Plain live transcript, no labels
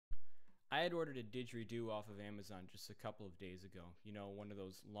I had ordered a didgeridoo off of Amazon just a couple of days ago. You know, one of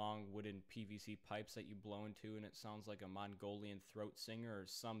those long wooden PVC pipes that you blow into and it sounds like a Mongolian throat singer or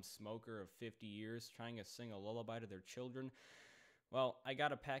some smoker of 50 years trying to sing a lullaby to their children. Well, I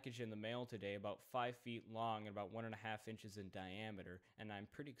got a package in the mail today about 5 feet long and about 1.5 inches in diameter, and I'm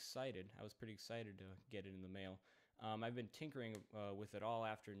pretty excited. I was pretty excited to get it in the mail. I've been tinkering with it all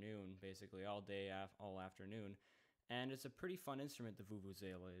afternoon, basically all day, all afternoon, and it's a pretty fun instrument, the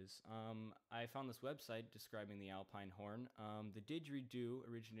vuvuzela is. I found this website describing the alpine horn. The didgeridoo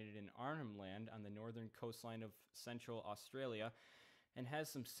originated in Arnhem Land on the northern coastline of central Australia and has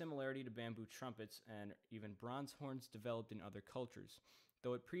some similarity to bamboo trumpets and even bronze horns developed in other cultures.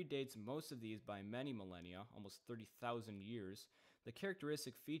 Though it predates most of these by many millennia, almost 30,000 years, the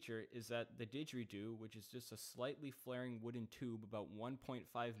characteristic feature is that the didgeridoo, which is just a slightly flaring wooden tube about 1.5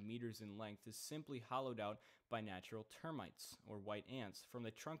 meters in length, is simply hollowed out by natural termites, or white ants, from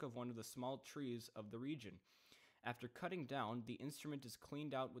the trunk of one of the small trees of the region. After cutting down, the instrument is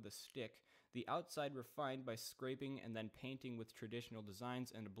cleaned out with a stick, the outside refined by scraping and then painting with traditional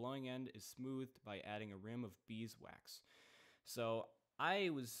designs, and the blowing end is smoothed by adding a rim of beeswax. So I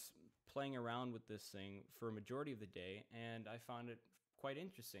was playing around with this thing for a majority of the day, and I found it quite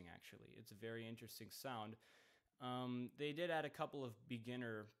interesting, actually. It's a very interesting sound. They did add a couple of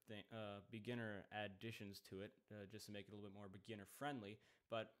beginner additions to it, just to make it a little bit more beginner friendly.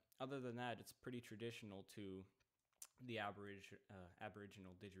 But other than that, it's pretty traditional to the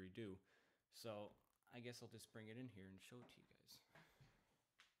Aboriginal didgeridoo. So I guess I'll just bring it in here and show it to you guys. Here it is.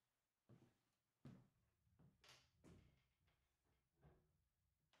 It's a little bit dirty there.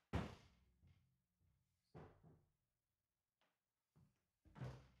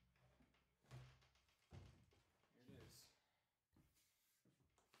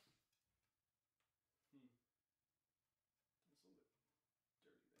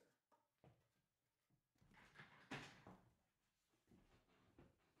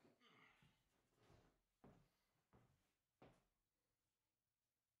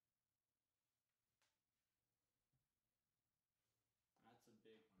 That's a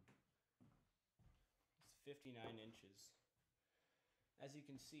big one. It's 59 inches. As you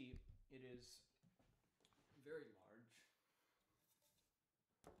can see, it is very large.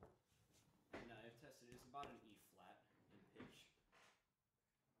 And I've tested it. It's about an E flat in pitch.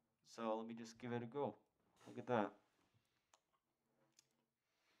 So let me just give it a go. Look at that.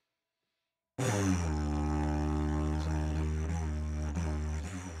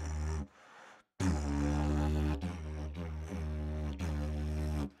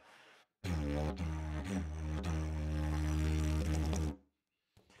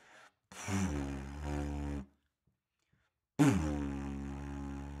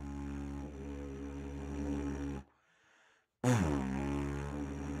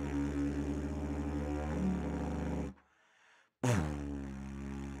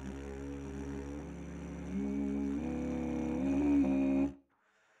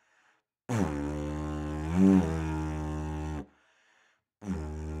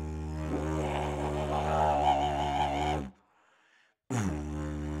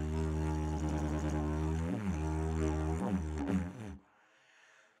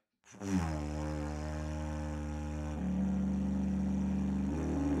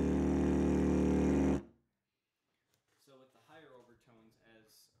 So with the higher overtones,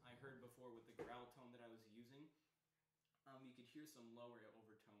 as I heard before with the growl tone that I was using, you could hear some lower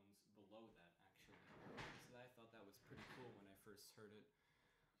overtones below that actually. So I thought that was pretty cool when I first heard it.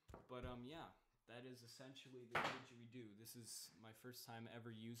 But yeah, that is essentially the didgeridoo. This is my first time ever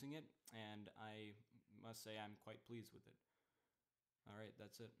using it, and I must say I'm quite pleased with it. All right,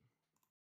 that's it.